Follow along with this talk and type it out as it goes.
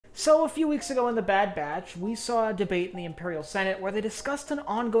So a few weeks ago in the Bad Batch, we saw a debate in the Imperial Senate where they discussed an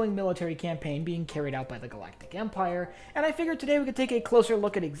ongoing military campaign being carried out by the Galactic Empire, and I figured today we could take a closer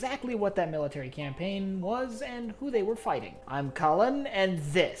look at exactly what that military campaign was and who they were fighting. I'm Colin, and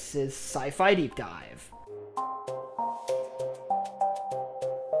this is Sci-Fi Deep Dive.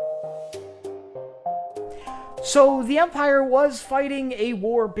 So, the Empire was fighting a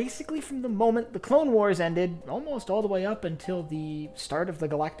war basically from the moment the Clone Wars ended, almost all the way up until the start of the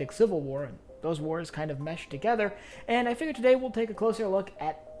Galactic Civil War, and those wars kind of meshed together, and I figured today we'll take a closer look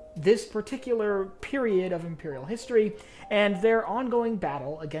at this particular period of Imperial history and their ongoing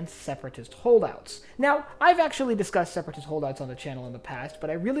battle against Separatist holdouts. Now, I've actually discussed Separatist holdouts on the channel in the past,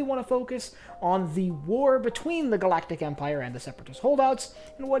 but I really want to focus on the war between the Galactic Empire and the Separatist holdouts,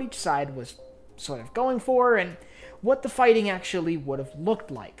 and what each side was sort of going for, and what the fighting actually would have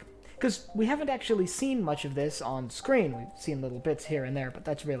looked like. Because we haven't actually seen much of this on screen. We've seen little bits here and there, but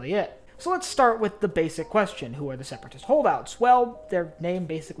that's really it. So let's start with the basic question. Who are the Separatist holdouts? Well, their name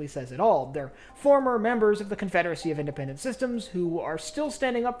basically says it all. They're former members of the Confederacy of Independent Systems who are still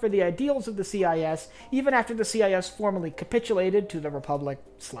standing up for the ideals of the CIS, even after the CIS formally capitulated to the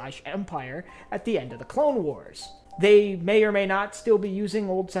Republic/Empire at the end of the Clone Wars. They may or may not still be using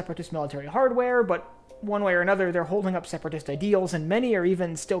old Separatist military hardware, but one way or another they're holding up Separatist ideals, and many are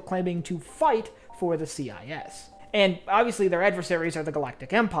even still claiming to fight for the CIS. And obviously their adversaries are the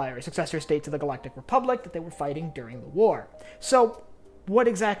Galactic Empire, a successor state to the Galactic Republic that they were fighting during the war. So, what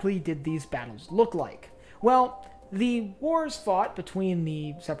exactly did these battles look like? Well, the wars fought between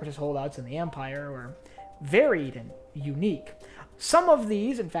the Separatist holdouts and the Empire were varied and unique. Some of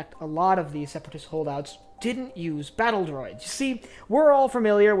these, in fact a lot of these Separatist holdouts, didn't use battle droids. You see, we're all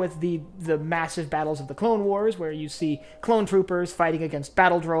familiar with the massive battles of the Clone Wars, where you see clone troopers fighting against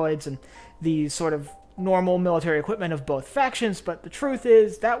battle droids and the sort of normal military equipment of both factions, but the truth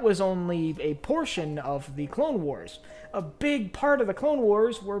is that was only a portion of the Clone Wars. A big part of the Clone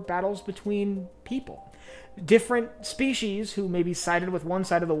Wars were battles between people. Different species who maybe sided with one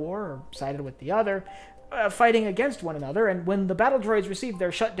side of the war or sided with the other, fighting against one another, and when the battle droids received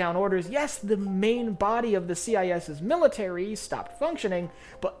their shutdown orders, yes, the main body of the CIS's military stopped functioning,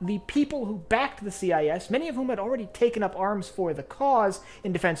 but the people who backed the CIS, many of whom had already taken up arms for the cause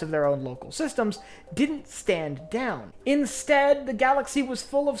in defense of their own local systems, didn't stand down. Instead, the galaxy was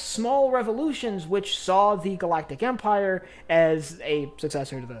full of small revolutions which saw the Galactic Empire as a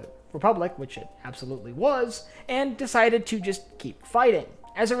successor to the Republic, which it absolutely was, and decided to just keep fighting.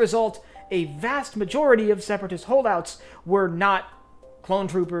 As a result, a vast majority of Separatist holdouts were not clone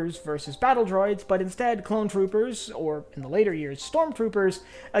troopers versus battle droids, but instead clone troopers, or in the later years, stormtroopers,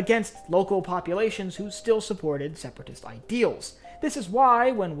 against local populations who still supported Separatist ideals. This is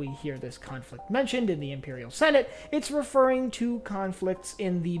why, when we hear this conflict mentioned in the Imperial Senate, it's referring to conflicts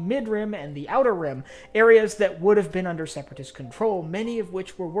in the Mid-Rim and the Outer Rim, areas that would have been under Separatist control, many of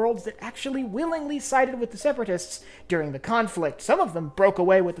which were worlds that actually willingly sided with the Separatists during the conflict. Some of them broke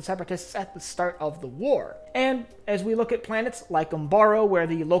away with the Separatists at the start of the war. And as we look at planets like Umbaro, where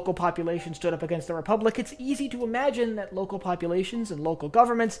the local population stood up against the Republic, it's easy to imagine that local populations and local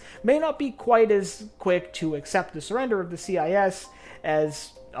governments may not be quite as quick to accept the surrender of the CIS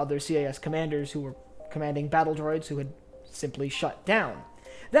as other CIS commanders who were commanding battle droids who had simply shut down.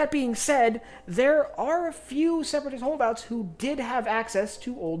 That being said, there are a few Separatist holdouts who did have access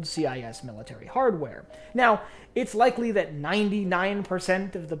to old CIS military hardware. Now, it's likely that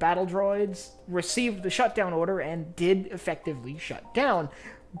 99% of the battle droids received the shutdown order and did effectively shut down.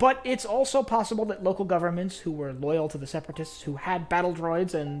 But it's also possible that local governments who were loyal to the Separatists, who had battle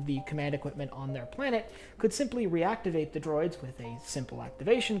droids and the command equipment on their planet, could simply reactivate the droids with a simple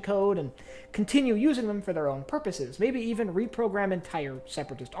activation code and continue using them for their own purposes, maybe even reprogram entire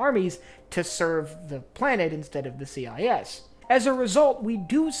Separatist armies to serve the planet instead of the CIS. As a result, we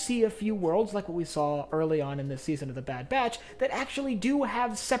do see a few worlds, like what we saw early on in this season of the Bad Batch, that actually do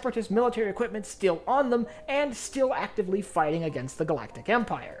have Separatist military equipment still on them and still actively fighting against the Galactic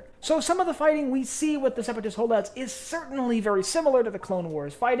Empire. So some of the fighting we see with the Separatist holdouts is certainly very similar to the Clone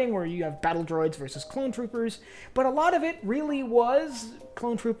Wars fighting, where you have battle droids versus clone troopers, but a lot of it really was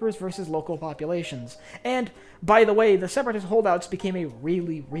clone troopers versus local populations. And, by the way, the Separatist holdouts became a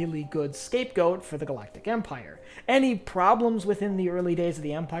really, really good scapegoat for the Galactic Empire. Any problems within the early days of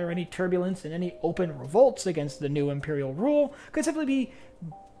the Empire, any turbulence, and any open revolts against the new Imperial rule could simply be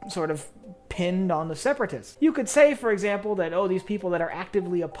sort of pinned on the Separatists. You could say, for example, that, these people that are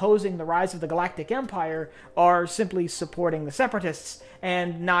actively opposing the rise of the Galactic Empire are simply supporting the Separatists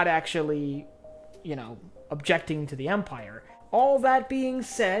and not actually, objecting to the Empire. All that being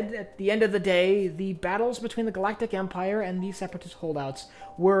said, at the end of the day, the battles between the Galactic Empire and the Separatist Holdouts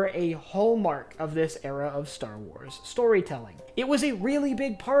were a hallmark of this era of Star Wars storytelling. It was a really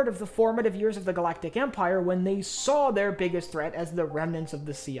big part of the formative years of the Galactic Empire when they saw their biggest threat as the remnants of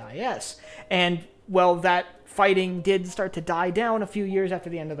the CIS. And, well, that fighting did start to die down a few years after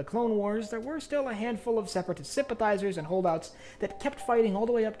the end of the Clone Wars. There were still a handful of Separatist sympathizers and holdouts that kept fighting all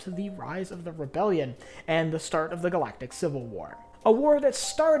the way up to the rise of the Rebellion and the start of the Galactic Civil War. A war that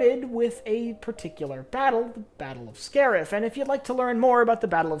started with a particular battle, the Battle of Scarif, and if you'd like to learn more about the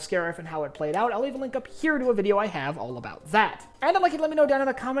Battle of Scarif and how it played out, I'll leave a link up here to a video I have all about that. And I'd like you to let me know down in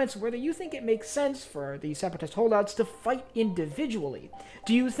the comments whether you think it makes sense for the Separatist holdouts to fight individually.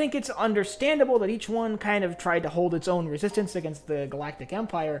 Do you think it's understandable that each one kind of tried to hold its own resistance against the Galactic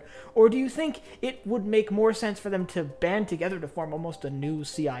Empire, or do you think it would make more sense for them to band together to form almost a new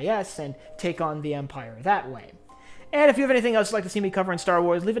CIS and take on the Empire that way? And if you have anything else you'd like to see me cover in Star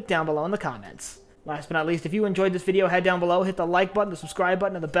Wars, leave it down below in the comments. Last but not least, if you enjoyed this video, head down below, hit the like button, the subscribe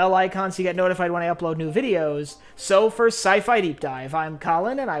button, and the bell icon so you get notified when I upload new videos. So for Sci-Fi Deep Dive, I'm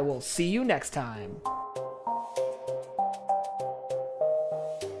Colin, and I will see you next time.